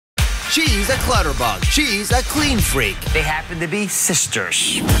She's a clutter bug. She's a clean freak. They happen to be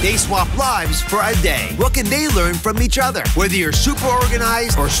sisters. They swap lives for a day. What can they learn from each other? Whether you're super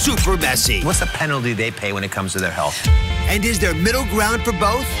organized or super messy. What's the penalty they pay when it comes to their health? And is there middle ground for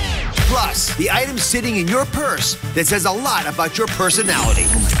both? Plus, the item sitting in your purse that says a lot about your personality.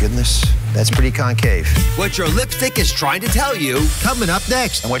 Oh my goodness, that's pretty concave. What your lipstick is trying to tell you, coming up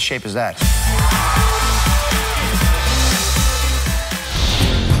next. And what shape is that?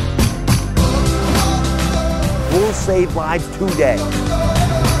 We'll save lives today.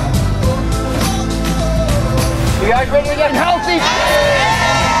 You guys ready to get healthy?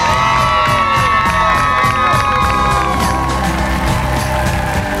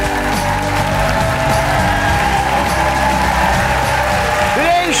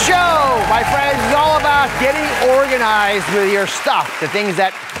 My friends, it's all about getting organized with your stuff, the things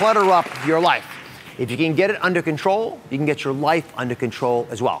that clutter up your life. If you can get it under control, you can get your life under control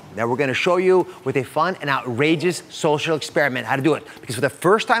as well. Now we're going to show you with a fun and outrageous social experiment how to do it. Because for the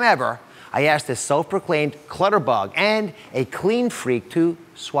first time ever, I asked a self-proclaimed clutter bug and a clean freak to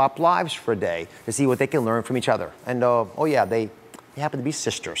swap lives for a day to see what they can learn from each other. And oh yeah, they happen to be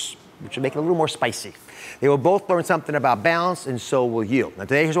sisters, which will make it a little more spicy. They will both learn something about balance, and so will you. Now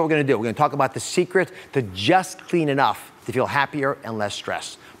today, here's what we're gonna do. We're gonna talk about the secret to just clean enough to feel happier and less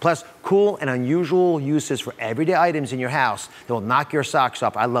stressed. Plus, cool and unusual uses for everyday items in your house that will knock your socks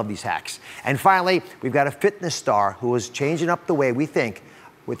off. I love these hacks. And finally, we've got a fitness star who is changing up the way we think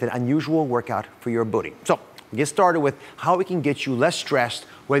with an unusual workout for your booty. So, we'll get started with how we can get you less stressed,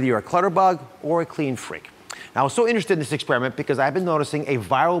 whether you're a clutter bug or a clean freak. Now, I was so interested in this experiment because I've been noticing a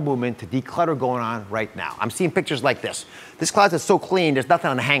viral movement to declutter going on right now. I'm seeing pictures like this. This closet's so clean, there's nothing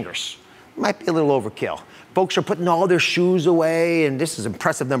on the hangers. Might be a little overkill. Folks are putting all their shoes away, and this is an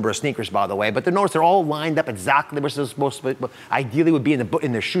impressive number of sneakers, by the way, but notice they're all lined up exactly where they're supposed to be, ideally would be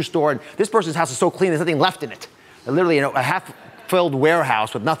in their shoe store, and this person's house is so clean, there's nothing left in it. Literally, a half-filled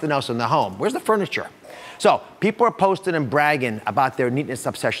warehouse with nothing else in the home. Where's the furniture? So, people are posting and bragging about their neatness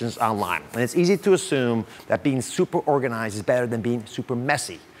obsessions online. And it's easy to assume that being super organized is better than being super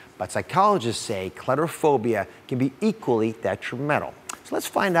messy. But psychologists say clutter phobia can be equally detrimental. So let's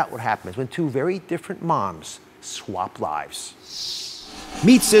find out what happens when two very different moms swap lives.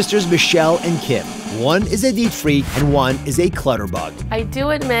 Meet sisters Michelle and Kim. One is a neat freak and one is a clutter bug. I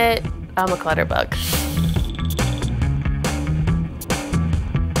do admit I'm a clutter bug.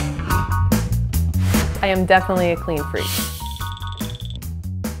 I am definitely a clean freak.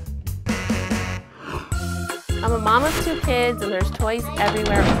 I'm a mom of 2 kids and there's toys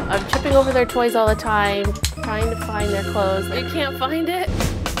everywhere. I'm tripping over their toys all the time, trying to find their clothes. You can't find it.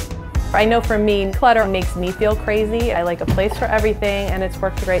 I know for me, clutter makes me feel crazy. I like a place for everything and it's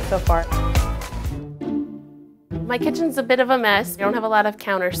worked great so far. My kitchen's a bit of a mess. I don't have a lot of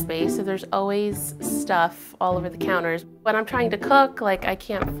counter space, so there's always stuff all over the counters. When I'm trying to cook, I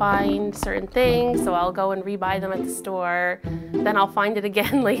can't find certain things, so I'll go and rebuy them at the store. Then I'll find it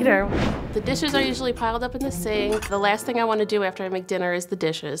again later. The dishes are usually piled up in the sink. The last thing I want to do after I make dinner is the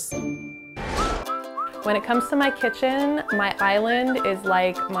dishes. When it comes to my kitchen, my island is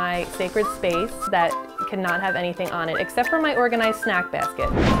like my sacred space that cannot have anything on it, except for my organized snack basket.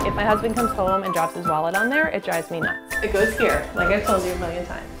 If my husband comes home and drops his wallet on there, it drives me nuts. It goes here, like I've told you a million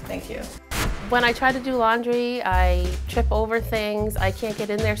times. Thank you. When I try to do laundry, I trip over things. I can't get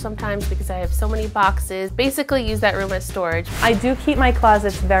in there sometimes because I have so many boxes. Basically use that room as storage. I do keep my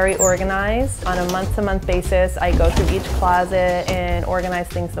closets very organized. On a month-to-month basis, I go through each closet and organize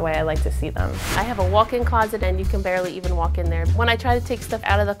things the way I like to see them. I have a walk-in closet and you can barely even walk in there. When I try to take stuff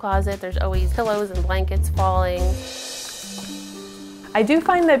out of the closet, there's always pillows and blankets falling. I do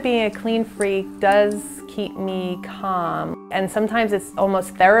find that being a clean freak does keep me calm, and sometimes it's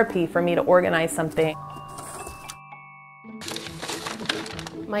almost therapy for me to organize something.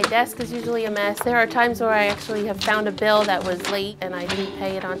 My desk is usually a mess. There are times where I actually have found a bill that was late and I didn't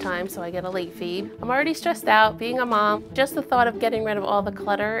pay it on time, so I get a late fee. I'm already stressed out. Being a mom, just the thought of getting rid of all the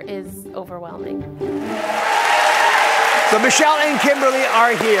clutter is overwhelming. So Michelle and Kimberly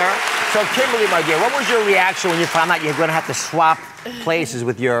are here. So Kimberly, my dear, what was your reaction when you found out you're going to have to swap places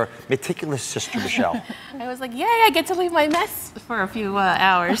with your meticulous sister, Michelle? I was like, yay, I get to leave my mess for a few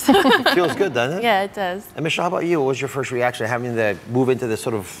hours. Feels good, doesn't it? Yeah, it does. And Michelle, how about you? What was your first reaction having to move into this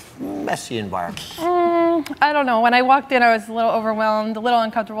sort of messy environment? I don't know. When I walked in, I was a little overwhelmed, a little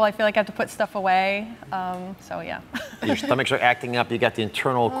uncomfortable. I feel like I have to put stuff away. So yeah. Your stomachs are acting up. You got the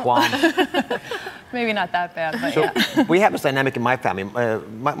internal qualms. Maybe not that bad, but so yeah. We have this dynamic in my family.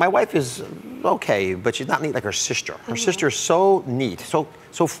 My wife is okay, but she's not neat like her sister. Her sister is so neat, so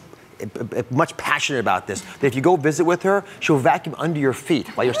much passionate about this, that if you go visit with her, she'll vacuum under your feet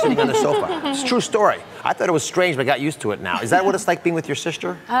while you're sitting on the sofa. It's a true story. I thought it was strange, but I got used to it now. Is that what it's like being with your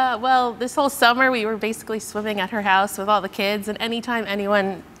sister? Well, this whole summer we were basically swimming at her house with all the kids, and anytime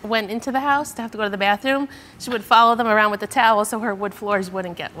anyone went into the house to have to go to the bathroom, she would follow them around with a towel so her wood floors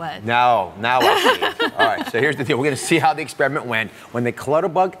wouldn't get wet. Now I see it. All right, so here's the deal. We're going to see how the experiment went when the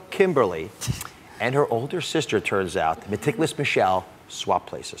clutterbug Kimberly and her older sister, turns out, meticulous Michelle, swap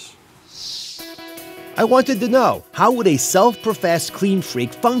places. I wanted to know, how would a self-professed clean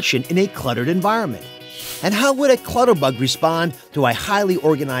freak function in a cluttered environment? And how would a clutterbug respond to a highly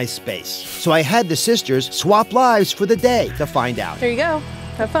organized space? So I had the sisters swap lives for the day to find out. There you go.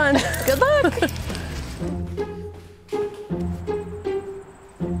 Have fun. Good luck.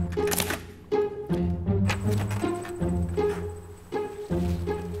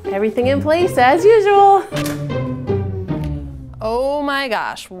 Everything in place as usual. Oh my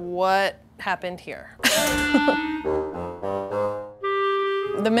gosh, what happened here?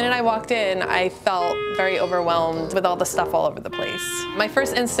 The minute I walked in, I felt very overwhelmed with all the stuff all over the place. My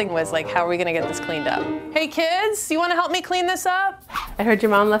first instinct was like, how are we gonna get this cleaned up? Hey kids, you wanna help me clean this up? I heard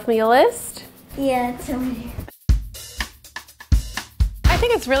your mom left me a list. Yeah, it's over here. I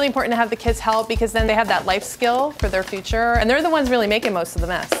think it's really important to have the kids help because then they have that life skill for their future, and they're the ones really making most of the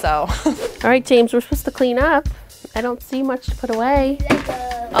mess, so. All right, James, we're supposed to clean up. I don't see much to put away.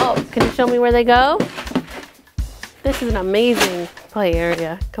 Oh, can you show me where they go? This is an amazing play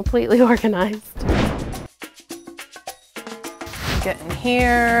area, completely organized. Get in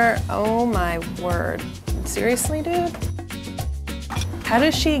here. Oh my word. Seriously, dude? How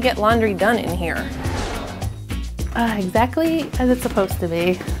does she get laundry done in here? Exactly as it's supposed to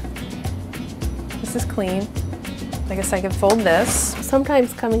be. This is clean. I guess I could fold this.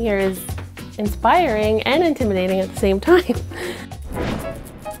 Sometimes coming here is inspiring and intimidating at the same time.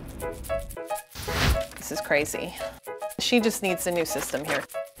 This is crazy. She just needs a new system here.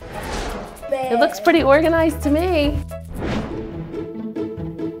 It looks pretty organized to me.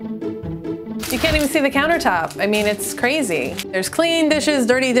 You can't even see the countertop. I mean, it's crazy. There's clean dishes,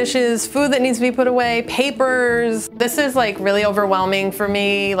 dirty dishes, food that needs to be put away, papers. This is like really overwhelming for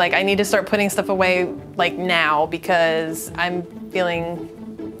me. Like I need to start putting stuff away like now because I'm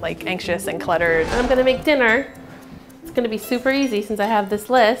feeling like anxious and cluttered. I'm gonna make dinner. It's gonna be super easy since I have this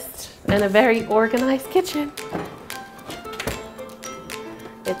list and a very organized kitchen.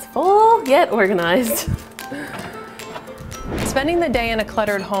 It's full yet organized. Spending the day in a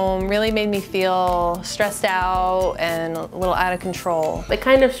cluttered home really made me feel stressed out and a little out of control. It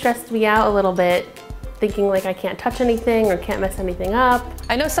kind of stressed me out a little bit, thinking like I can't touch anything or can't mess anything up.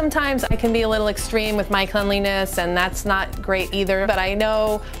 I know sometimes I can be a little extreme with my cleanliness and that's not great either, but I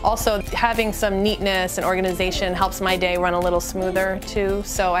know also having some neatness and organization helps my day run a little smoother too,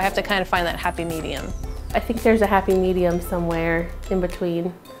 so I have to kind of find that happy medium. I think there's a happy medium somewhere in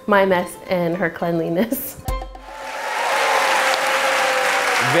between my mess and her cleanliness.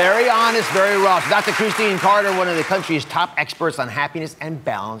 Very honest, very raw. So Dr. Christine Carter, one of the country's top experts on happiness and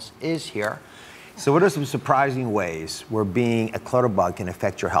balance, is here. So what are some surprising ways where being a clutterbug can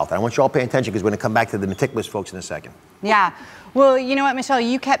affect your health? And I want you all to pay attention because we're going to come back to the meticulous folks in a second. Yeah. Well, you know what, Michelle,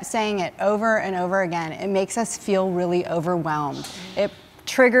 you kept saying it over and over again. It makes us feel really overwhelmed. It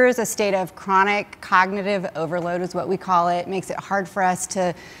triggers a state of chronic cognitive overload is what we call it. It makes it hard for us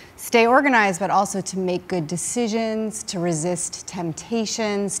to stay organized, but also to make good decisions, to resist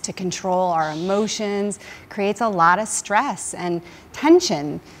temptations, to control our emotions. Creates a lot of stress and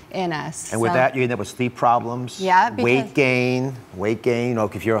tension in us. And with that, you end up with sleep problems, weight gain. You know,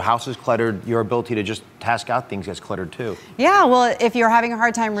 if your house is cluttered, your ability to just task out things gets cluttered too. Yeah, well, if you're having a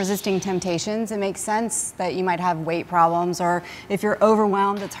hard time resisting temptations, it makes sense that you might have weight problems, or if you're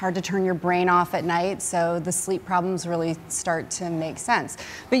overwhelmed, it's hard to turn your brain off at night, so the sleep problems really start to make sense.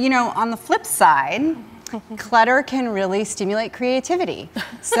 But you know, on the flip side, clutter can really stimulate creativity.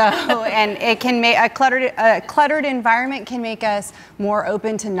 So, and it can make a cluttered environment can make us more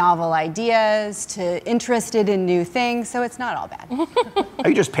open to novel ideas, to interested in new things. So it's not all bad. Are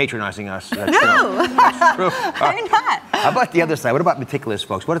you just patronizing us? That's no, That's true. I'm not. How about the other side? What about meticulous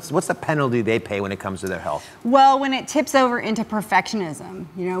folks? What's the penalty they pay when it comes to their health? Well, when it tips over into perfectionism,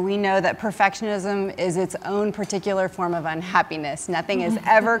 you know, we know that perfectionism is its own particular form of unhappiness. Nothing is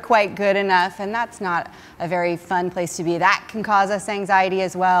ever quite good enough, and that's not a very fun place to be. That can cause us anxiety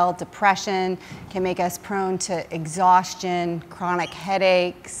as well. Depression can make us prone to exhaustion, chronic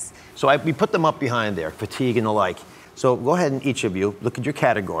headaches. So we put them up behind there, fatigue and the like. So go ahead and each of you look at your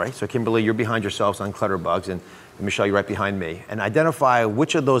category. So Kimberly, you're behind yourselves on clutterbugs, and Michelle, you're right behind me. And identify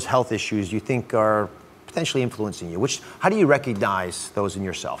which of those health issues you think are potentially influencing you. How do you recognize those in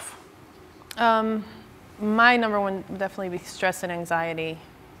yourself? My number one would definitely be stress and anxiety.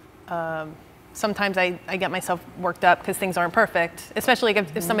 Sometimes I get myself worked up because things aren't perfect, especially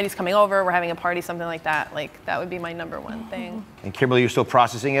if somebody's coming over, we're having a party, something like that. Like, that would be my number one thing. And Kimberly, you're still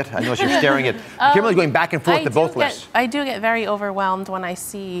processing it? I know you're staring at... Kimberly's going back and forth to both lists. I do get very overwhelmed when I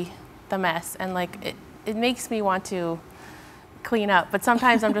see the mess, and like, it makes me want to clean up. But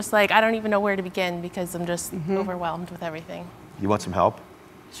sometimes I'm just like, I don't even know where to begin because I'm just overwhelmed with everything. You want some help?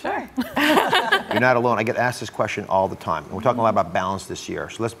 Sure. You're not alone. I get asked this question all the time. And we're talking a lot about balance this year.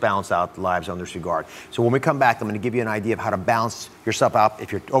 So let's balance out lives on this regard. So when we come back, I'm going to give you an idea of how to balance yourself out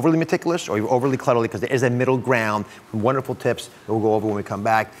if you're overly meticulous or you're overly clutterly, because there is a middle ground. Wonderful tips that we'll go over when we come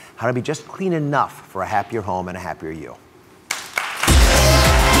back. How to be just clean enough for a happier home and a happier you.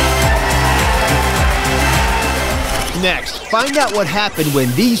 Next, find out what happened when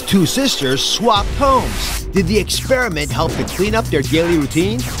these two sisters swapped homes. Did the experiment help to clean up their daily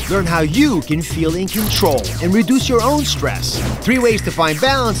routine? Learn how you can feel in control and reduce your own stress. 3 ways to find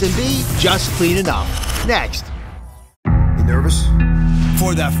balance and be just clean enough. Next. You nervous?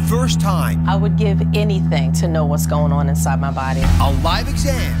 For the first time, I would give anything to know what's going on inside my body. a live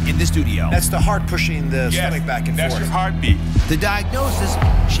exam in the studio. That's the heart pushing the stomach back and That's forth. your heartbeat. The diagnosis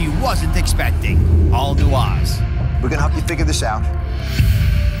she wasn't expecting. All new Oz. We're gonna help you figure this out.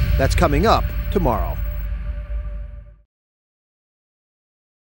 That's coming up tomorrow.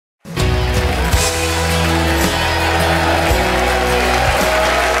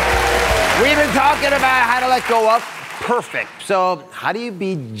 We've been talking about how to let go of perfect. So how do you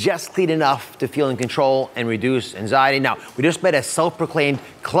be just clean enough to feel in control and reduce anxiety? Now, we just met a self-proclaimed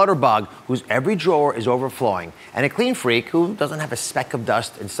clutter bug whose every drawer is overflowing, and a clean freak who doesn't have a speck of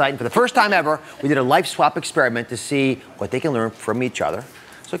dust in sight. And for the first time ever, we did a life swap experiment to see what they can learn from each other.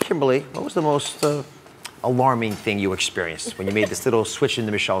 So Kimberly, what was the most alarming thing you experienced when you made this little switch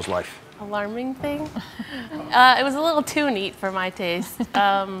into Michelle's life? Alarming thing? It was a little too neat for my taste.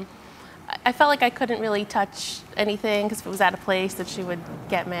 I felt like I couldn't really touch anything because if it was out of place that she would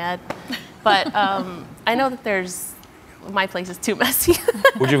get mad. But I know that my place is too messy.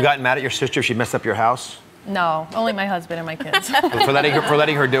 Would you have gotten mad at your sister if she messed up your house? No, only my husband and my kids. for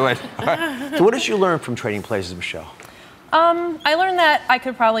letting her do it. So what did you learn from trading places, Michelle? I learned that I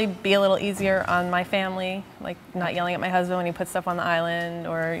could probably be a little easier on my family, like not yelling at my husband when he puts stuff on the island,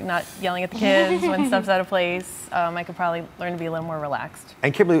 or not yelling at the kids when stuff's out of place. I could probably learn to be a little more relaxed.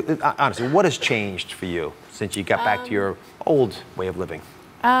 And Kimberly, honestly, what has changed for you since you got back to your old way of living?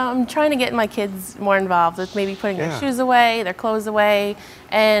 I'm trying to get my kids more involved with maybe putting their shoes away, their clothes away,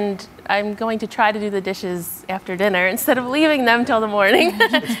 and I'm going to try to do the dishes after dinner instead of leaving them till the morning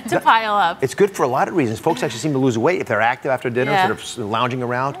to pile up. It's good for a lot of reasons. Folks actually seem to lose weight if they're active after dinner instead of lounging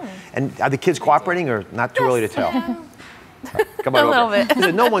around. And are the kids cooperating or not too early to tell? Right, come on A little bit.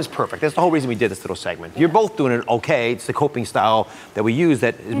 Listen, no one's perfect. That's the whole reason we did this little segment. You're both doing it okay. It's the coping style that we use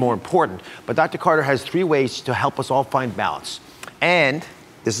that is more important. But Dr. Carter has 3 ways to help us all find balance. And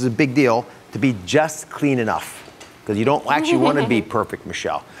this is a big deal, to be just clean enough. Because you don't actually want to be perfect,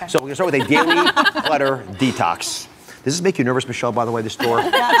 Michelle. Okay. So we're going to start with a daily clutter detox. Does this make you nervous, Michelle, by the way, this door?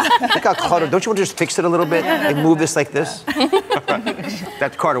 Look how cluttered. Don't you want to just fix it a little bit and move this like this?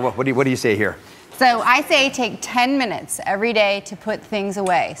 Dr. Carter, what do you say here? So I say take 10 minutes every day to put things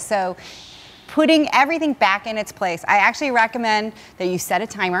away. So putting everything back in its place. I actually recommend that you set a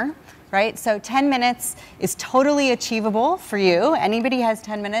timer. Right? So 10 minutes is totally achievable for you. Anybody has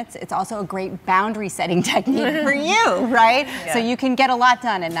 10 minutes. It's also a great boundary setting technique for you, right? Yeah. So you can get a lot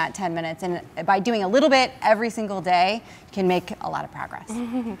done in that 10 minutes. And by doing a little bit every single day, you can make a lot of progress.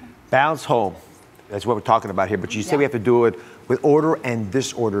 Balance home. That's what we're talking about here. But you say we have to do it with order and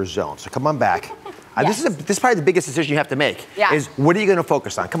disorder zones. So come on back. This is probably the biggest decision you have to make, is what are you going to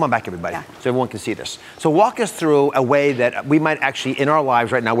focus on? Come on back, everybody, so everyone can see this. So walk us through a way that we might actually, in our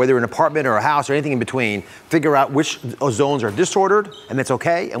lives right now, whether in an apartment or a house or anything in between, figure out which zones are disordered, and that's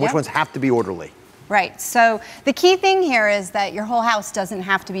okay, and which ones have to be orderly. Right, so the key thing here is that your whole house doesn't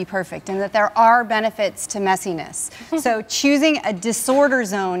have to be perfect and that there are benefits to messiness. So choosing a disorder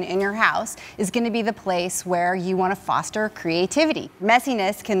zone in your house is going to be the place where you want to foster creativity.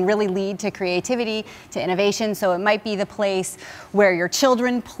 Messiness can really lead to creativity, to innovation, so it might be the place where your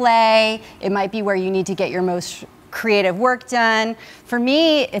children play, it might be where you need to get your most creative work done. For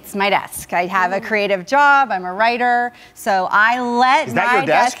me, it's my desk. I have a creative job, I'm a writer, so I let Is that your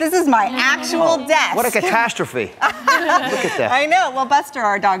desk? This is my actual desk. What a catastrophe. Look at that. I know, well Buster,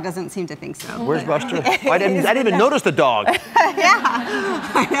 our dog, doesn't seem to think so. Where's Buster? I didn't even notice the dog.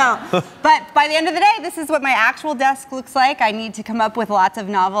 I know. But by the end of the day, this is what my actual desk looks like. I need to come up with lots of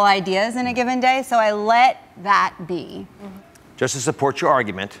novel ideas in a given day, so I let that be. just to support your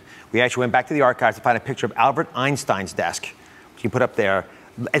argument, we actually went back to the archives to find a picture of Albert Einstein's desk, which you put up there,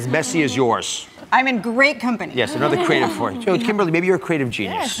 as messy as yours. I'm in great company. Yes, another creative for you. So, Kimberly, maybe you're a creative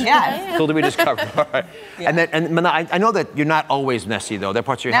genius. Yes. Still to be discovered. All right. Yeah. And Mana, I know that you're not always messy, though. There are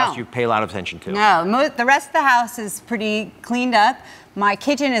parts of your house you pay a lot of attention to. No, the rest of the house is pretty cleaned up. My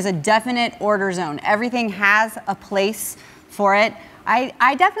kitchen is a definite order zone. Everything has a place for it.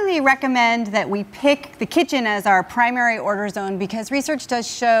 I definitely recommend that we pick the kitchen as our primary order zone because research does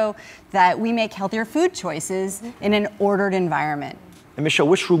show that we make healthier food choices in an ordered environment. And Michelle,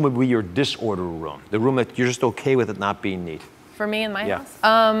 which room would be your disorder room? The room that you're just okay with it not being neat? For me in my house?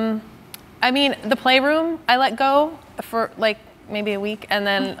 I mean, the playroom, I let go for like maybe a week, and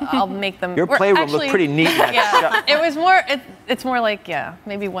then I'll make them. Your playroom looked pretty neat. Yeah, it was more. It's more like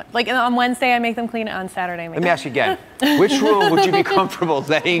maybe one. Like on Wednesday, I make them clean it. On Saturday, Let me ask you again. Which room would you be comfortable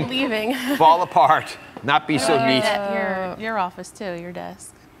letting fall apart, not be so neat? Your office too, your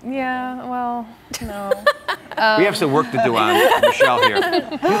desk. Yeah, well, no. We have some work to do on Michelle here.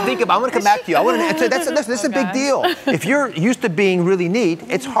 You think about. I'm going to come back to you. I want to. That's a big deal. If you're used to being really neat,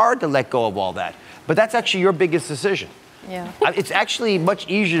 it's hard to let go of all that. But that's actually your biggest decision. Yeah. It's actually much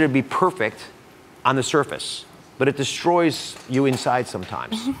easier to be perfect on the surface, but it destroys you inside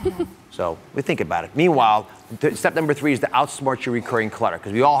sometimes. So we think about it. Meanwhile, step number 3 is to outsmart your recurring clutter,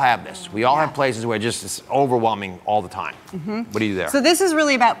 because we all have this. We all have places where it's overwhelming all the time. What do you do there? So this is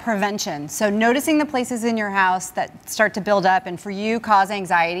really about prevention. So noticing the places in your house that start to build up and for you cause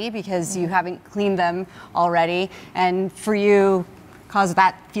anxiety because you haven't cleaned them already, and for you cause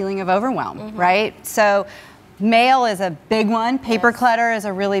that feeling of overwhelm, right? So mail is a big one. Paper clutter is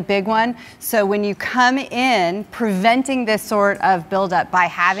a really big one. So when you come in, preventing this sort of buildup by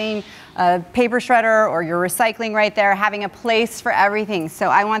having a paper shredder or your recycling right there, having a place for everything. So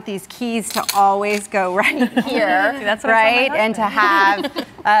I want these keys to always go right here, that's what right? And to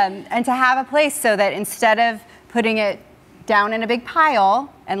have a place so that instead of putting it down in a big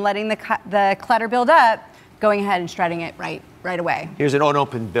pile and letting the clutter build up, going ahead and shredding it right away. Here's an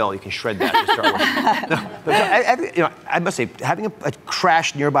unopened bill. You can shred that to start with. No, but I must say, having a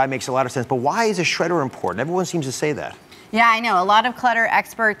crash nearby makes a lot of sense. But why is a shredder important? Everyone seems to say that. Yeah, I know. A lot of clutter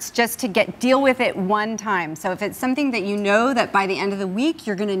experts just to deal with it one time. So if it's something that you know that by the end of the week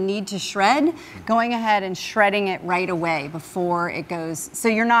you're going to need to shred, going ahead and shredding it right away before it goes. So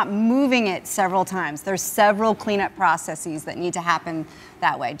you're not moving it several times. There's several cleanup processes that need to happen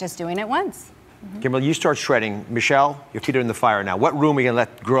that way. Just doing it once. Kimberly, you start shredding. Michelle, your feet are in the fire now. What room are you going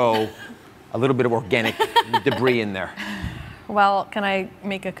to let grow a little bit of organic debris in there? Well, can I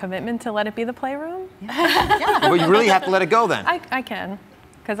make a commitment to let it be the playroom? Yeah. Well, you really have to let it go then. I can,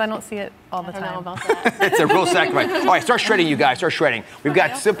 because I don't see it all the time. I don't know about that. It's a real sacrifice. All right, start shredding, you guys. Start shredding. We've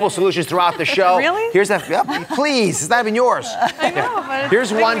got simple solutions throughout the show. Really? Here's that. Yep, please, it's not even yours. I know, but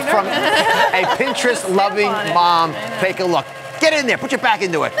here's one from a Pinterest-loving mom. Take a look. Get in there. Put your back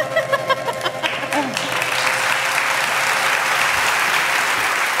into it.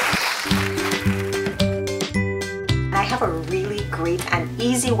 I have a really great and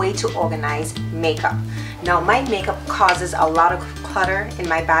easy way to organize makeup. Now my makeup causes a lot of clutter in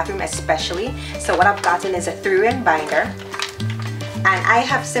my bathroom especially, so what I've gotten is a 3-in binder, and I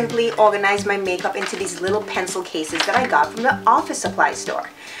have simply organized my makeup into these little pencil cases that I got from the office supply store.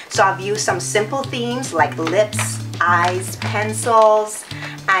 So I've used some simple themes like lips, eyes, pencils,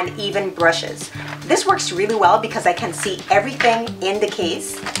 and even brushes. This works really well because I can see everything in the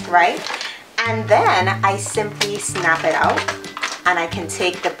case, right? And then I simply snap it out and I can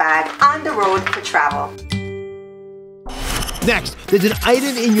take the bag on the road for travel. Next, there's an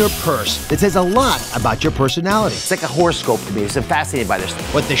item in your purse that says a lot about your personality. It's like a horoscope to me. I'm fascinated by this thing.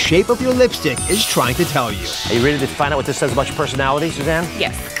 What the shape of your lipstick is trying to tell you. Are you ready to find out what this says about your personality, Suzanne?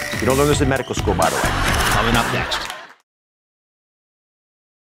 Yes. You don't learn this in medical school, by the way. Coming up next.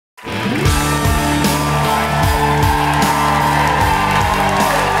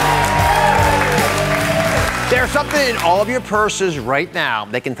 There's something in all of your purses right now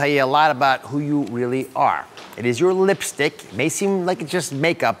that can tell you a lot about who you really are. It is your lipstick. It may seem like it's just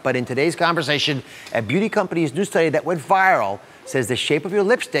makeup, but in today's conversation, a beauty company's new study that went viral says the shape of your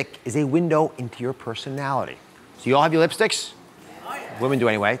lipstick is a window into your personality. So you all have your lipsticks? Oh, yeah. Women do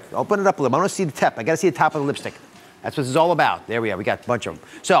anyway. Open it up a little. I want to see the tip. I got to see the top of the lipstick. That's what this is all about. There we are. We got a bunch of them.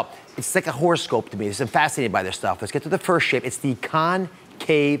 So it's like a horoscope to me. I'm fascinated by this stuff. Let's get to the first shape. It's the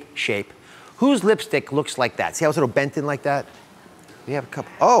concave shape. Whose lipstick looks like that? See how it's a little bent in like that? We have a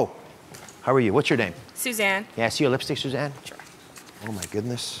couple. Oh, how are you? What's your name? Suzanne. Yeah, see your lipstick, Suzanne? Sure. Oh my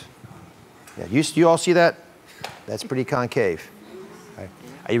goodness. Yeah, you all see that? That's pretty concave. All right.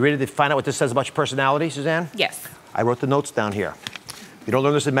 Are you ready to find out what this says about your personality, Suzanne? Yes. I wrote the notes down here. You don't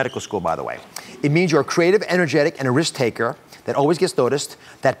learn this in medical school, by the way. It means you're creative, energetic, and a risk taker that always gets noticed.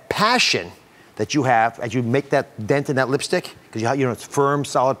 That passion that you have as you make that dent in that lipstick, because you know it's firm,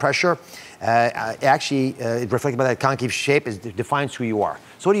 solid pressure, actually reflected by that concave shape, defines who you are.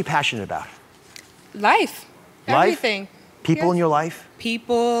 So what are you passionate about? Life. Everything. People in your life?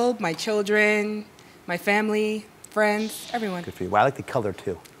 People, my children, my family, friends, everyone. Good for you. Well, I like the color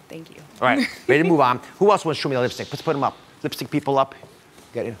too. Thank you. All right, ready to move on. Who else wants to show me the lipstick? Let's put them up. Lipstick people up.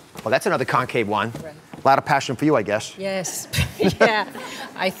 Get it. Well, that's another concave one. Right. A lot of passion for you, I guess. Yes. Yeah.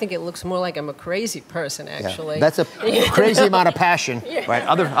 I think it looks more like I'm a crazy person, actually. Yeah. That's a crazy amount of passion. Yeah. Right.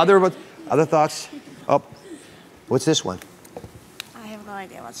 Other thoughts? Oh, what's this one? I have no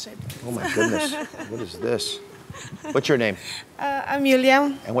idea what shape. Oh my goodness. What is this? What's your name? I'm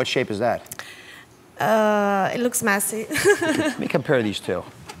Julia. And what shape is that? It looks messy. Let me compare these two.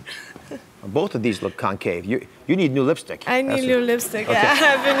 Both of these look concave. You need new lipstick. I need new lipstick. Okay.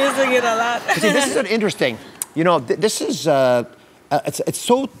 Yeah, I've been using it a lot. See, this is an interesting. You know, this is it's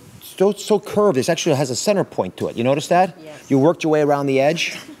so curved. It actually has a center point to it. You notice that? Yes. You worked your way around the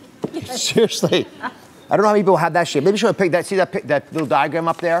edge. Yes. Seriously, I don't know how many people have that shape. Maybe you should pick that. See that little diagram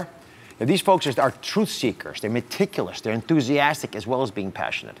up there? Now, these folks are truth seekers. They're meticulous. They're enthusiastic as well as being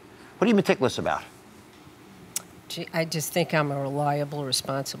passionate. What are you meticulous about? I just think I'm a reliable,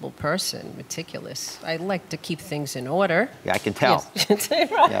 responsible person, meticulous. I like to keep things in order. Yeah, I can tell. Yes.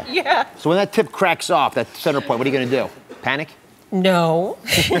 Right. Yeah. So when that tip cracks off, that center point, what are you going to do? Panic? No,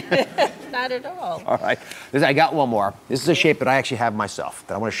 not at all. All right. I got one more. This is a shape that I actually have myself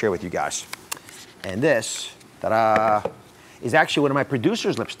that I want to share with you guys. And this, ta-da, is actually one of my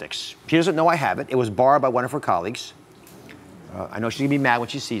producer's lipsticks. She doesn't know I have it. It was borrowed by one of her colleagues. I know she's going to be mad when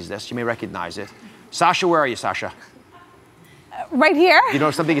she sees this. She may recognize it. Sasha, where are you, Sasha? Right here. You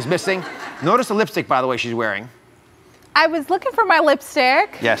notice something is missing? Notice the lipstick, by the way, she's wearing. I was looking for my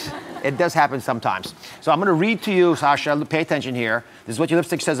lipstick. Yes, it does happen sometimes. So I'm going to read to you, Sasha. Pay attention here. This is what your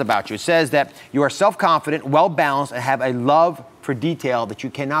lipstick says about you. It says that you are self-confident, well-balanced, and have a love for detail that you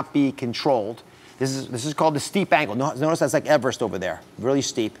cannot be controlled. This is called the steep angle. Notice that's like Everest over there, really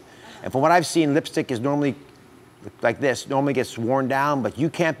steep. And from what I've seen, lipstick is normally like this, normally gets worn down, but you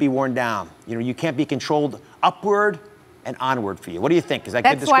can't be worn down. You know, you can't be controlled upward and onward for you. What do you think? Is that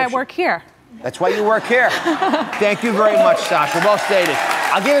good description? That's why I work here. That's why you work here. Thank you very much, Sasha. Well stated.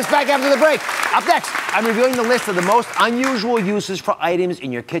 I'll give us back after the break. Up next, I'm revealing the list of the most unusual uses for items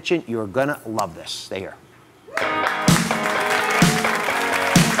in your kitchen. You're gonna love this. Stay here.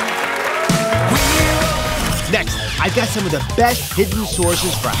 Next, I've got some of the best hidden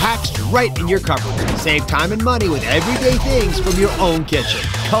sources for hacks right in your cupboard. Save time and money with everyday things from your own kitchen.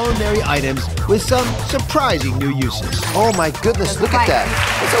 Culinary items with some surprising new uses. Oh my goodness, look at that.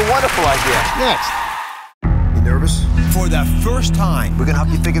 It's a wonderful idea. Next. You nervous? For the first time, We're gonna help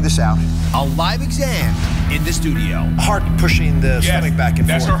you figure this out. a live exam in the studio. Heart pushing the stomach back and forth.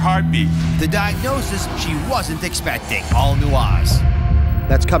 That's her heartbeat. The diagnosis she wasn't expecting. All new Oz.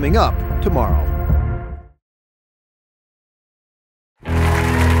 That's coming up tomorrow.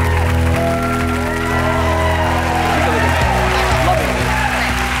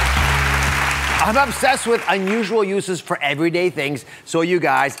 I'm obsessed with unusual uses for everyday things. So you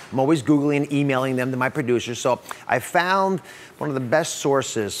guys, I'm always Googling and emailing them to my producers. So I found one of the best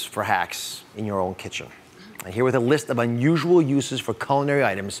sources for hacks in your own kitchen. And here with a list of unusual uses for culinary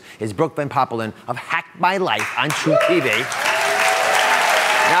items is Brooke Van Poppelen of Hack My Life on True TV.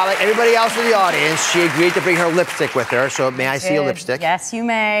 Now, like everybody else in the audience, she agreed to bring her lipstick with her. So may I see your lipstick? Yes, you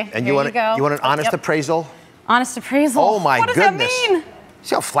may. And Here you go. You want an honest Yep. appraisal? Honest appraisal. Oh my what goodness. What does that mean?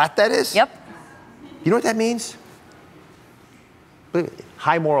 See how flat that is? Yep. You know what that means?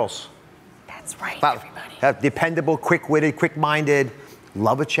 High morals. That's right, everybody. Have dependable, quick-witted, quick-minded,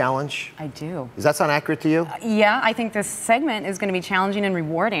 love a challenge. I do. Does that sound accurate to you? Yeah, I think this segment is going to be challenging and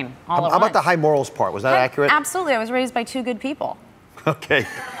rewarding all How at once. about the high morals part? Was that accurate? Absolutely. I was raised by two good people. Okay.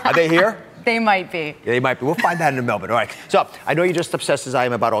 Are they here? They might be. Yeah, they might be. We'll find out in a moment. All right. So I know you're just obsessed as I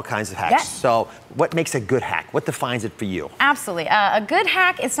am about all kinds of hacks. Yes. So what makes a good hack? What defines it for you? Absolutely. A good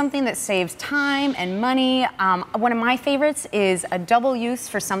hack is something that saves time and money. One of my favorites is a double use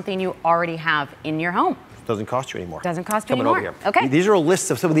for something you already have in your home. Doesn't cost you anymore. Doesn't cost you Coming anymore. over here. Okay. These are a list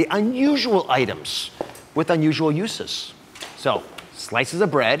of some of the unusual items with unusual uses. So slices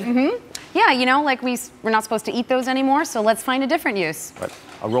of bread. Mm-hmm. Yeah, you know, like we're not supposed to eat those anymore, so let's find a different use. What?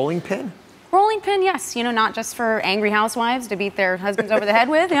 A rolling pin? Rolling pin, yes. You know, not just for angry housewives to beat their husbands over the head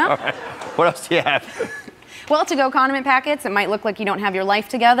with, yeah. All right. What else do you have? Well, to-go condiment packets, it might look like you don't have your life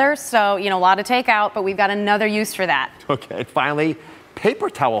together, so, you know, a lot of takeout, but we've got another use for that. Okay, and finally, paper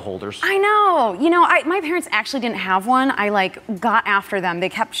towel holders. I know. You know, my parents actually didn't have one. I like got after them. They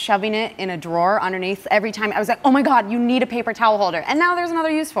kept shoving it in a drawer underneath every time. I was like, oh my God, you need a paper towel holder. And now there's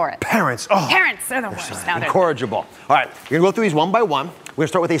another use for it. Parents, oh. Parents, they're the worst. Now Incorrigible. All right, we're gonna go through these one by one. We're gonna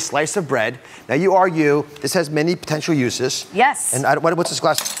start with a slice of bread. Now you are you. This has many potential uses. Yes. And what's this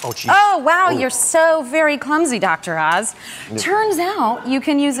glass? Oh, geez. Oh, wow, you're so very clumsy, Dr. Oz. Turns out you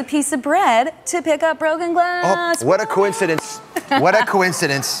can use a piece of bread to pick up broken glass. Oh, what a coincidence. What a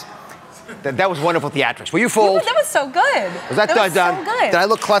coincidence. That was wonderful theatrics. Were you fooled? That was so good. Was that done? So good. Did I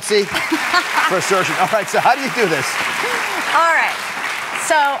look klutzy for assertion? All right, so how do you do this? All right.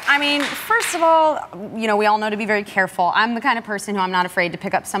 So, I mean, first of all, you know, we all know to be very careful. I'm the kind of person who I'm not afraid to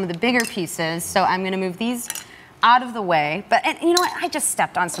pick up some of the bigger pieces, so I'm gonna move these out of the way. But, and you know what, I just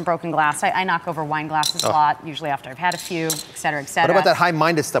stepped on some broken glass. I knock over wine glasses a lot, usually after I've had a few, et cetera, et cetera. What about that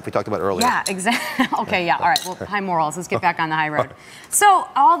high-minded stuff we talked about earlier? Yeah, exactly. Okay, yeah, all right, well, high morals, let's get back on the high road. So,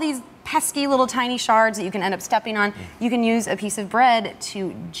 all these pesky little tiny shards that you can end up stepping on, you can use a piece of bread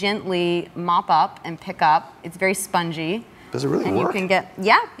to gently mop up and pick up. It's very spongy. Does it really and work? You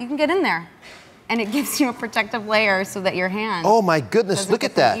can get in there. And it gives you a protective layer so that your hand. Oh my goodness, look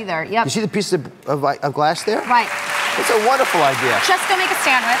at that. Either. Yep. You see the piece of glass there? Right. It's a wonderful idea. Just go make a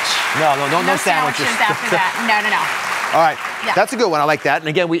sandwich. No sandwiches. After that. No. All right, Yeah. That's a good one. I like that. And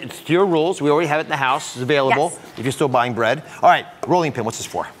again, it's your rules. We already have it in the house. It's available if you're still buying bread. All right, rolling pin. What's this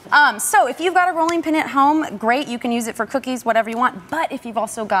for? So if you've got a rolling pin at home, great. You can use it for cookies, whatever you want. But if you've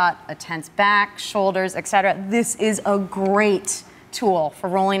also got a tense back, shoulders, etc., this is a great tool for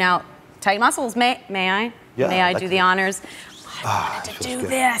rolling out tight muscles. May I? Yeah, May I like do the honors? I wanted to do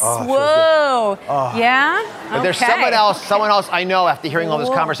this. Oh, whoa. Oh. Yeah? But there's someone else I know after hearing all this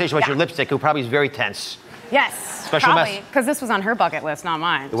conversation about your lipstick who probably is very tense. Yes. Special probably, because this was on her bucket list, not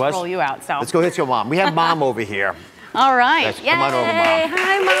mine. It was? Roll you out. So. Let's go hit your mom. We have mom over here. All right. Yes, come on over, Mom.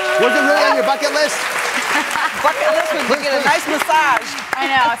 Hi, Mom. Was it really on your bucket list? Bucket list was to get a nice massage. I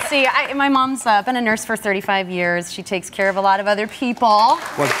know. See, my mom's been a nurse for 35 years. She takes care of a lot of other people.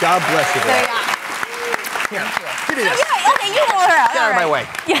 Well, God bless you. So, yeah. Here, you do this. Yeah, okay, you roll her out. Get out of my way.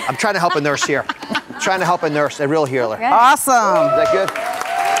 Yeah. I'm trying to help a nurse here. Trying to help a nurse, a real healer. Okay. Awesome. Is that good?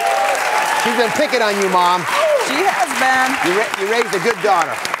 She's been picking on you, Mom. She has been. You raised a good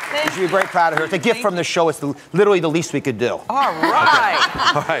daughter. You should be very proud of her. It's a gift from the show. It's literally the least we could do. All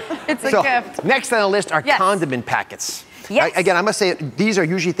right. All right. It's a gift. Next on the list are condiment packets. Yes. Again, I must say, these are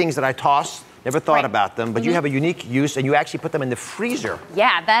usually things that I toss. Never thought about them, but you have a unique use, and you actually put them in the freezer.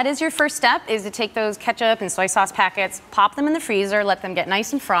 Yeah, that is your first step, is to take those ketchup and soy sauce packets, pop them in the freezer, let them get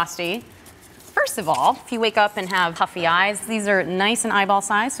nice and frosty. First of all, if you wake up and have puffy eyes, these are nice and eyeball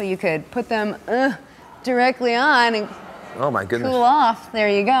size, so you could put them directly on and oh my goodness. cool off. There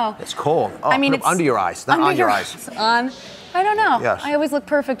you go. It's cold. Oh, I mean, it's under your eyes, not on your eyes. On. I don't know. Yes. I always look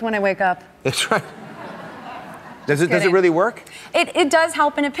perfect when I wake up. That's right. Does it really work? It does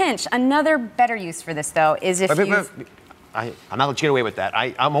help in a pinch. Another better use for this, though, is if you... I'm not going to get away with that.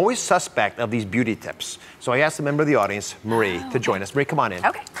 I'm always suspect of these beauty tips. So I asked a member of the audience, Marie, to join us. Marie, come on in.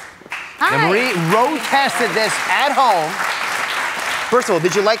 Okay. Now, Marie road tested this at home. First of all,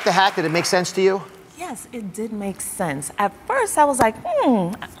 did you like the hack? Did it make sense to you? Yes, it did make sense. At first, I was like,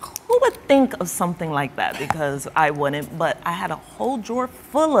 who would think of something like that? Because I wouldn't, but I had a whole drawer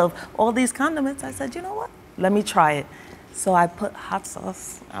full of all these condiments. I said, you know what? Let me try it. So I put hot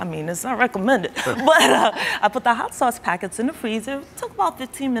sauce. I mean, it's not recommended, but I put the hot sauce packets in the freezer. It took about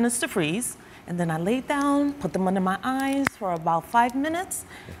 15 minutes to freeze. And then I laid down, put them under my eyes for about 5 minutes.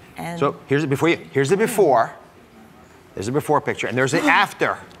 And so here's the before. Here's the before. There's the before picture, and there's the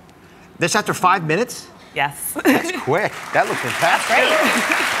after. This after 5 minutes? Yes. That's quick. That looks fantastic.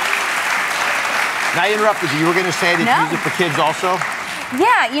 Now I interrupted you. You were going to say that you use it for kids also?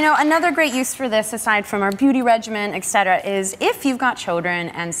 Yeah, you know, another great use for this, aside from our beauty regimen, etc., is if you've got children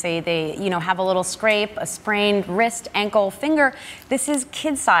and say they, you know, have a little scrape, a sprained wrist, ankle, finger, this is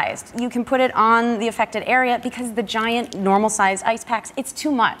kid-sized. You can put it on the affected area because the giant normal-sized ice packs, it's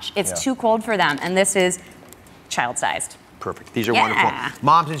too much. It's too cold for them, and this is child-sized. Perfect. These are wonderful.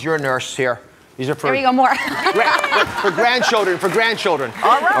 Mom, since you're a nurse here, these are for... There we go, more. for grandchildren,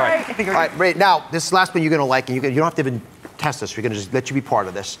 All right. All right, Ray, now, this last one you're going to like, and you don't have to even test this. We're going to just let you be part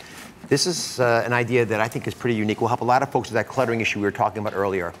of this. This is an idea that I think is pretty unique. Will help a lot of folks with that cluttering issue we were talking about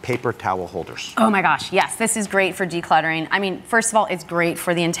earlier, paper towel holders. Oh my gosh, yes, this is great for decluttering. I mean, first of all, it's great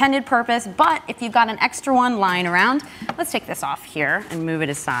for the intended purpose, but if you've got an extra one lying around, let's take this off here and move it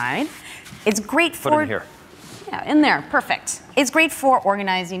aside. It's great for... Put it in here. Yeah, in there, perfect. It's great for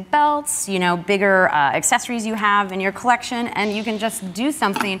organizing belts, you know, bigger accessories you have in your collection, and you can just do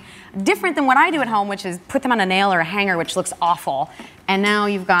something different than what I do at home, which is put them on a nail or a hanger, which looks awful. And now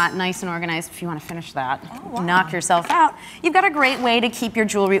you've got nice and organized. If you want to finish that, knock yourself out. You've got a great way to keep your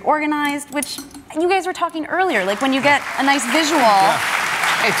jewelry organized, which you guys were talking earlier, like when you get a nice visual. Yeah.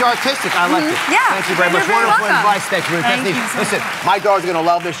 It's artistic. I like it. Yeah. Thank you very much. Wonderful advice. Thank you. Thank you so Listen, my daughter's going to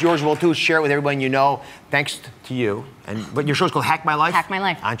love this. Yours will too. Share it with everyone you know. Thanks to you. But your show's called Hack My Life? Hack My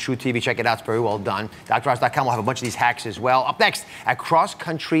Life. On True TV. Check it out. It's very well done. DrOz.com will have a bunch of these hacks as well. Up next, a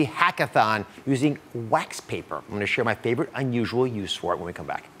cross-country hackathon using wax paper. I'm going to share my favorite unusual use for it when we come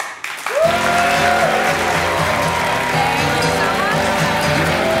back.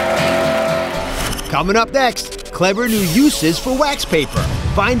 Coming up next, clever new uses for wax paper.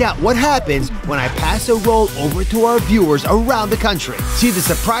 Find out what happens when I pass a roll over to our viewers around the country. See the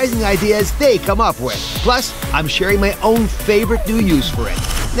surprising ideas they come up with. Plus, I'm sharing my own favorite new use for it.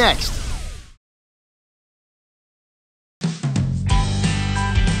 Next.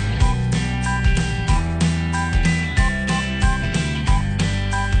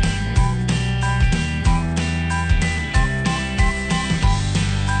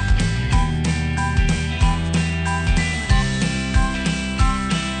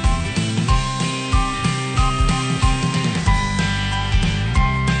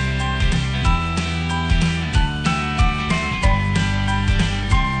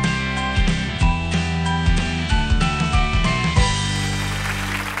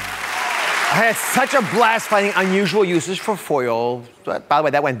 I had such a blast finding unusual uses for foil. By the way,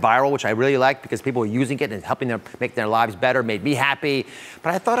 that went viral, which I really liked because people were using it and helping them make their lives better, made me happy.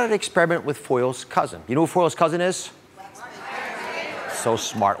 But I thought I'd experiment with foil's cousin. You know who foil's cousin is? So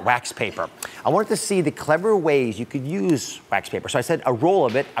smart, wax paper. I wanted to see the clever ways you could use wax paper. So I sent a roll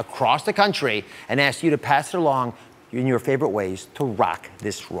of it across the country and asked you to pass it along in your favorite ways to rock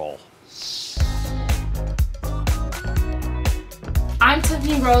this roll. I'm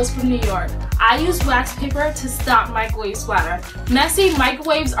Tiffany Rose from New York. I use wax paper to stop microwave splatter. Messy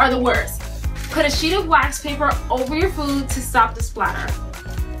microwaves are the worst. Put a sheet of wax paper over your food to stop the splatter.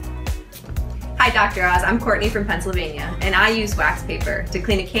 Hi Dr. Oz, I'm Courtney from Pennsylvania, and I use wax paper to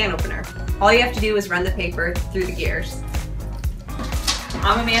clean a can opener. All you have to do is run the paper through the gears.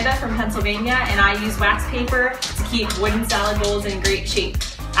 I'm Amanda from Pennsylvania, and I use wax paper to keep wooden salad bowls in great shape.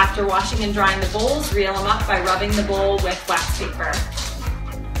 After washing and drying the bowls, reel them up by rubbing the bowl with wax paper.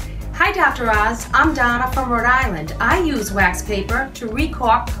 Hi Dr. Oz, I'm Donna from Rhode Island. I use wax paper to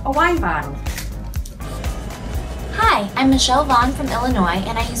recork a wine bottle. Hi, I'm Michelle Vaughn from Illinois,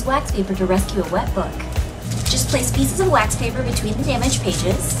 and I use wax paper to rescue a wet book. Just place pieces of wax paper between the damaged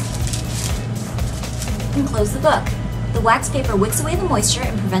pages and close the book. The wax paper wicks away the moisture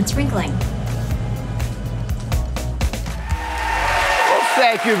and prevents wrinkling.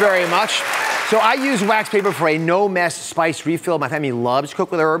 Thank you very much. So I use wax paper for a no-mess spice refill. My family loves to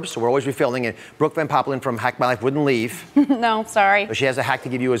cook with herbs, so we're always refilling. And Brooke Van Poppelen from Hack My Life wouldn't leave. No, sorry. So she has a hack to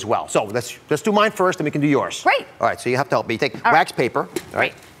give you as well. So let's do mine first, and we can do yours. Great. All right, so you have to help me. Take wax paper. All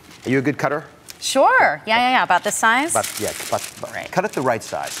right. Are you a good cutter? Sure. Yeah. About this size? Cut it the right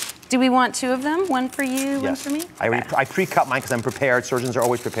size. Do we want two of them? One for you, one for me? I pre-cut mine because I'm prepared. Surgeons are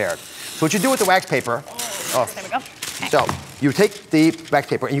always prepared. So what you do with the wax paper... There we go. Okay. So you take the wax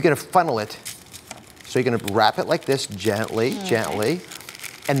paper and you're going to funnel it. So you're going to wrap it like this, gently.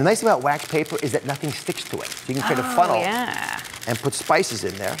 And the nice thing about wax paper is that nothing sticks to it. So you can create a funnel and put spices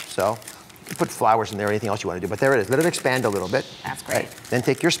in there. So you can put flowers in there, anything else you want to do. But there it is. Let it expand a little bit. That's great. Then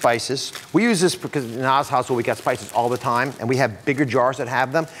take your spices. We use this because in Oz's household we got spices all the time, and we have bigger jars that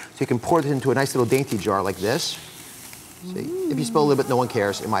have them. So you can pour it into a nice little dainty jar like this. See, if you spill a little bit, no one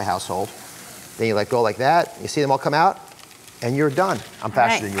cares in my household. Then you let go like that. You see them all come out, and you're done. I'm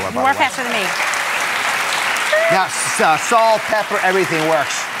faster than you are, by the way. More faster than me. Now, salt, pepper, everything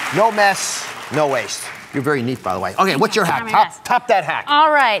works. No mess, no waste. You're very neat, by the way. Okay, what's your hack? Top that hack.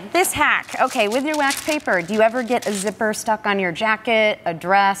 All right, this hack. Okay, with your wax paper, do you ever get a zipper stuck on your jacket, a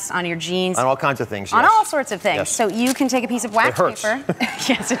dress, on your jeans? On all kinds of things, On all sorts of things. Yes. So you can take a piece of wax paper.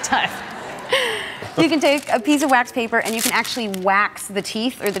 Yes, it does. You can take a piece of wax paper and you can actually wax the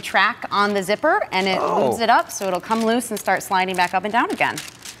teeth or the track on the zipper, and it moves it up so it'll come loose and start sliding back up and down again.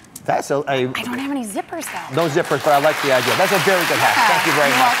 That's I don't have any zippers though. No zippers, but I like the idea. That's a very good hack. Thank you very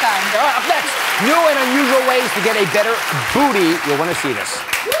You're much. welcome. All right, up next, new and unusual ways to get a better booty. You'll want to see this.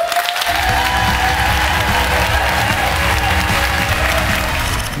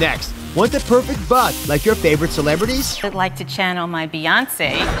 Next, want the perfect butt like your favorite celebrities? I'd like to channel my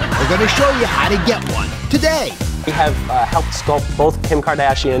Beyonce. We're going to show you how to get one today. We have helped sculpt both Kim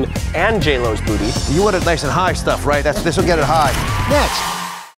Kardashian and J-Lo's booty. You want it nice and high stuff, right? This will get it high.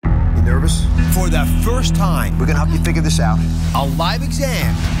 Next. You nervous? For the first time, We're gonna help you figure this out. a live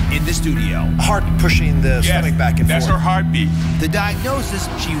exam in the studio. Heart pushing the stomach back and That's forth. her heartbeat. The diagnosis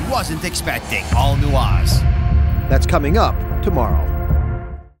she wasn't expecting. All new Oz. That's coming up tomorrow.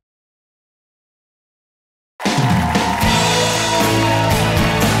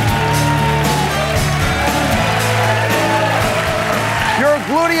 Your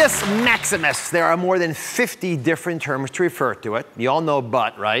gluteus maximus. There are more than 50 different terms to refer to it. You all know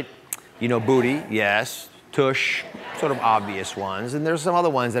butt, right? You know booty, yes. Tush, sort of obvious ones. And there's some other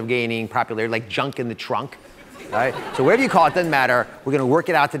ones that are gaining popularity, like junk in the trunk, right? So whatever you call it, doesn't matter. We're gonna work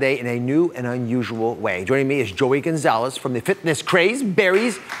it out today in a new and unusual way. Joining me is Joey Gonzalez from the Fitness Craze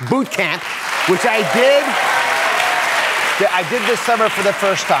Berries Boot Camp, which I did this summer for the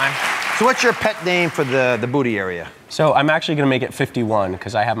first time. So what's your pet name for the booty area? So I'm actually going to make it 51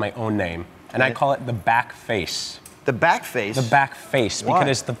 because I have my own name, and I call it the back face. The back face? The back face, Why?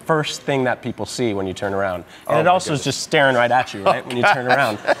 because it's the first thing that people see when you turn around. Oh, And it my also is just staring right at you, right, when you turn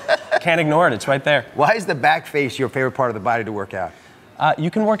around. Can't ignore it, it's right there. Why is the back face your favorite part of the body to work out?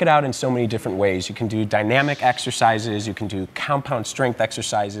 You can work it out in so many different ways. You can do dynamic exercises, you can do compound strength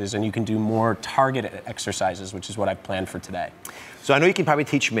exercises, and you can do more targeted exercises, which is what I've planned for today. So I know you can probably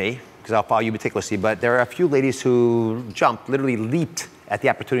teach me, because I'll follow you meticulously, but there are a few ladies who jumped, literally leaped at the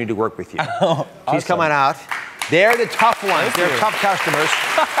opportunity to work with you. Oh, Please come on out. They're the tough ones. They're tough customers.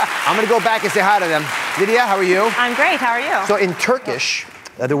 I'm going to go back and say hi to them. Lydia, how are you? I'm great. How are you? So in Turkish,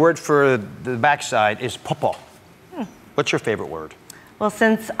 the word for the backside is popo. What's your favorite word? Well,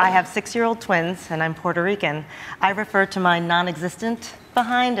 since I have 6-year-old twins and I'm Puerto Rican, I refer to my non-existent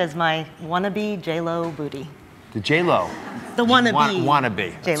behind as my wannabe J-Lo booty. The J-Lo. The wannabe.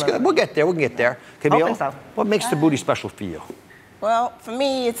 Wannabe. That's J-Lo. good. We'll get there. We can get there. Camille, Hoping so. what makes the booty special for you? Well, for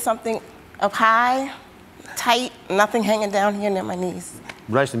me, it's something up high, tight, nothing hanging down here near my knees.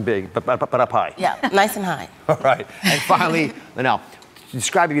 Nice and big, but up high. Yeah, nice and high. All right. And finally, now,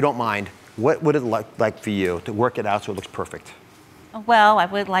 describe, if you don't mind, what would it look like for you to work it out so it looks perfect? Well, I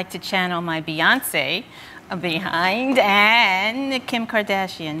would like to channel my Beyonce behind and Kim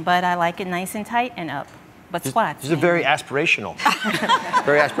Kardashian, but I like it nice and tight and up. But squats. This is very aspirational.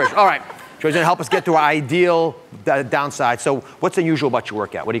 Very aspirational. All right. Joey's going to help us get to our ideal downside. So what's unusual about your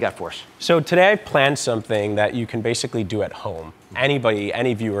workout? What do you got for us? So today I've planned something that you can basically do at home. Anybody,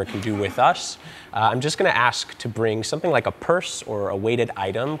 any viewer can do with us. I'm just going to ask to bring something like a purse or a weighted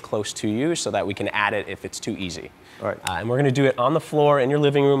item close to you so that we can add it if it's too easy. All right. And we're going to do it on the floor in your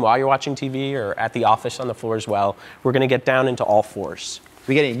living room while you're watching TV, or at the office on the floor as well. We're going to get down into all fours.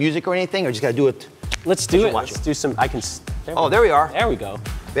 We get any music or anything, or just got to do it? Let's do it. Let's do some. There we are. There we go.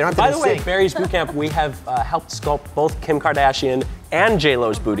 They don't have to By the way, sing. Barry's Boot Camp, we have helped sculpt both Kim Kardashian and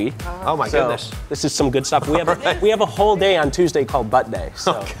J-Lo's booty. Oh my goodness. This is some good stuff. We have a whole day on Tuesday called Butt Day.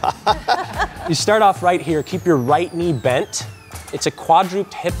 So you start off right here. Keep your right knee bent. It's a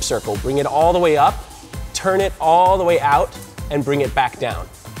quadruped hip circle. Bring it all the way up, turn it all the way out, and bring it back down.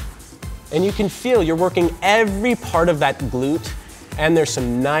 And you can feel you're working every part of that glute, and there's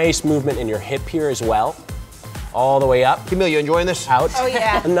some nice movement in your hip here as well. All the way up. Camille, you enjoying this? Out. Oh,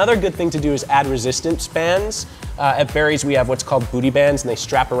 yeah. Another good thing to do is add resistance bands. At Barry's, we have what's called booty bands, and they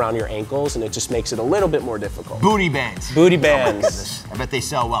strap around your ankles, and it just makes it a little bit more difficult. Booty bands. Booty Oh my bands. goodness. I bet they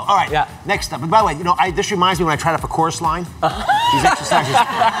sell well. All right. Yeah. Next up. And by the way, you know, this reminds me when I tried out for Chorus Line. These exercises.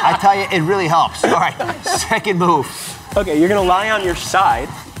 I tell you, it really helps. All right. Second move. Okay, you're gonna lie on your side,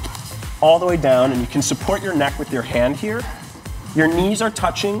 all the way down, and you can support your neck with your hand here. Your knees are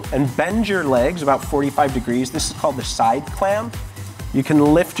touching, and bend your legs about 45 degrees. This is called the side clam. You can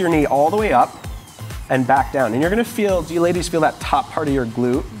lift your knee all the way up and back down. And you're gonna feel, do you ladies feel that top part of your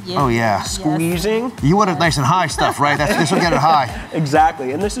glute? Yes. Oh yeah. Squeezing. You want it nice and high stuff, right? This will get it high.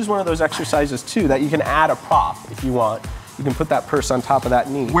 Exactly, and this is one of those exercises too that you can add a prop if you want. You can put that purse on top of that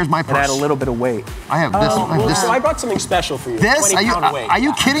knee. Where's my And add a purse? little bit of weight. I have this. I have this. So I brought something special for you. This? 20-pound weight. Are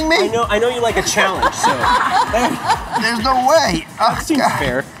you kidding me? I know you like a challenge, so. There's no way. That seems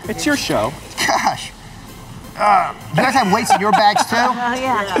fair. It's your show. Gosh. You guys have weights in your bags too? Oh,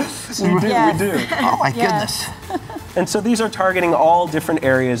 yeah. We do, Yes. we do. Oh my Yes. goodness. And so these are targeting all different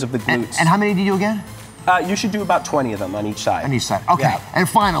areas of the glutes. And how many do you do again? You should do about 20 of them on each side. On each side. Okay. Yeah. And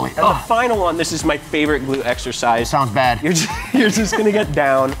finally. And the final one, this is my favorite glute exercise. Sounds bad. You're just gonna get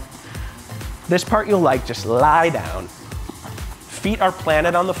down. This part you'll like, just lie down. Feet are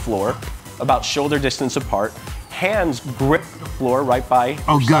planted on the floor, about shoulder distance apart. Hands grip floor right by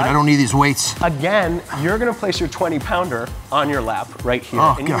Oh, your good. side. I don't need these weights. Again, you're gonna place your 20-pounder on your lap right here.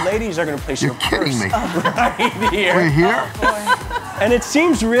 Oh, and God. you ladies are gonna place You're your kidding purse me. right here. Right here? And it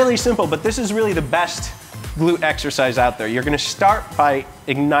seems really simple, but this is really the best glute exercise out there. You're gonna start by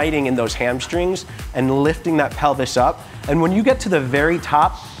igniting in those hamstrings and lifting that pelvis up. And when you get to the very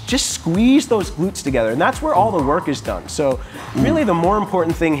top, just squeeze those glutes together. And that's where all the work is done. So really the more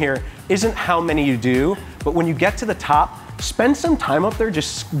important thing here isn't how many you do, but when you get to the top, spend some time up there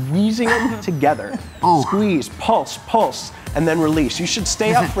just squeezing them together. Squeeze, pulse, pulse, and then release. You should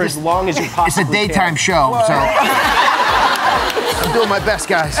stay up for as long as you possibly can. It's a daytime show, so I'm doing my best,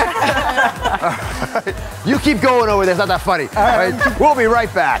 guys. You keep going over there, it's not that funny. All right, we'll be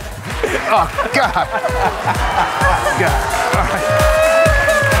right back. Oh, God. God. All right.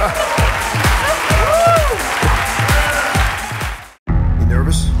 You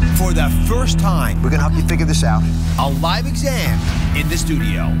nervous? For the first time, We're gonna help you figure this out. a live exam in the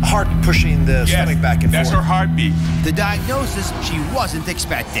studio. Heart pushing the stomach back and forth. That's her heartbeat. The diagnosis she wasn't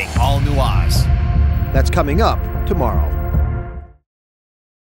expecting. All new Oz. That's coming up tomorrow.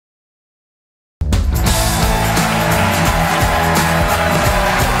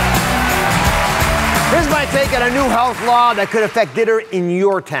 Here's my take on a new health law that could affect dinner in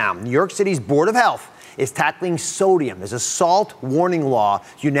your town. New York City's Board of Health is tackling sodium. There's a salt warning law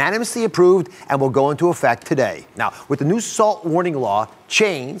unanimously approved and will go into effect today. Now, with the new salt warning law,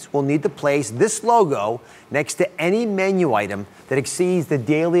 chains will need to place this logo next to any menu item that exceeds the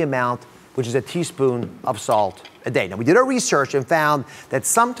daily amount, which is a teaspoon of salt a day. Now, we did our research and found that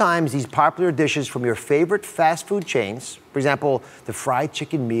sometimes these popular dishes from your favorite fast food chains, for example, the fried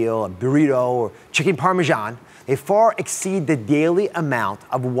chicken meal, a burrito, or chicken parmesan, they far exceed the daily amount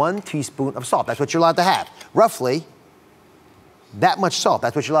of 1 teaspoon of salt. That's what you're allowed to have. Roughly, that much salt,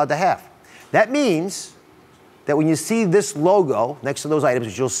 that's what you're allowed to have. That means that when you see this logo next to those items,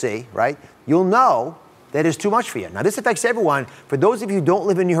 which you'll see, right, you'll know that is too much for you. Now, this affects everyone. For those of you who don't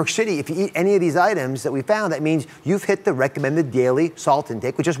live in New York City, if you eat any of these items that we found, that means you've hit the recommended daily salt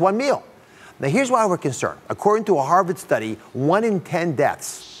intake with just 1 meal. Now, here's why we're concerned. According to a Harvard study, 1 in 10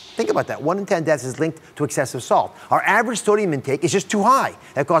 deaths, think about that, 1 in 10 deaths is linked to excessive salt. Our average sodium intake is just too high.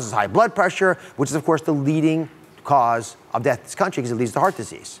 That causes high blood pressure, which is, of course, the leading cause of death in this country because it leads to heart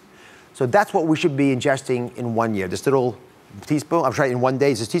disease. So that's what we should be ingesting in 1 year. This little teaspoon, I'm sorry, in 1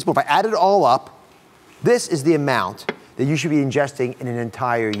 day, this teaspoon. If I add it all up, this is the amount that you should be ingesting in an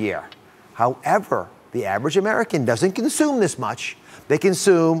entire year. However, the average American doesn't consume this much. They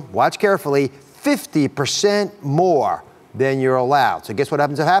consume, watch carefully, 50% more than you're allowed. So guess what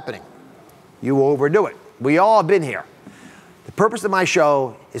happens to happening? You overdo it. We all have been here. The purpose of my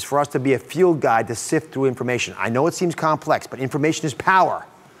show is for us to be a field guide to sift through information. I know it seems complex, but information is power.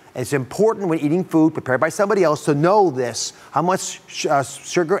 And it's important when eating food prepared by somebody else to know this, how much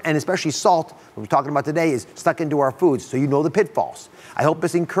sugar and especially salt, what we're talking about today, is stuck into our foods, so you know the pitfalls. I hope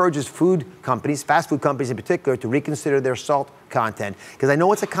this encourages food companies, fast food companies in particular, to reconsider their salt content, because I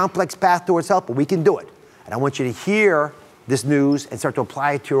know it's a complex path towards health, but we can do it. And I want you to hear this news and start to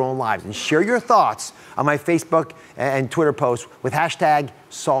apply it to your own lives. And share your thoughts on my Facebook and Twitter posts with hashtag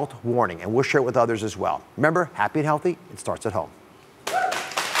 #SaltWarning, and we'll share it with others as well. Remember, happy and healthy, it starts at home.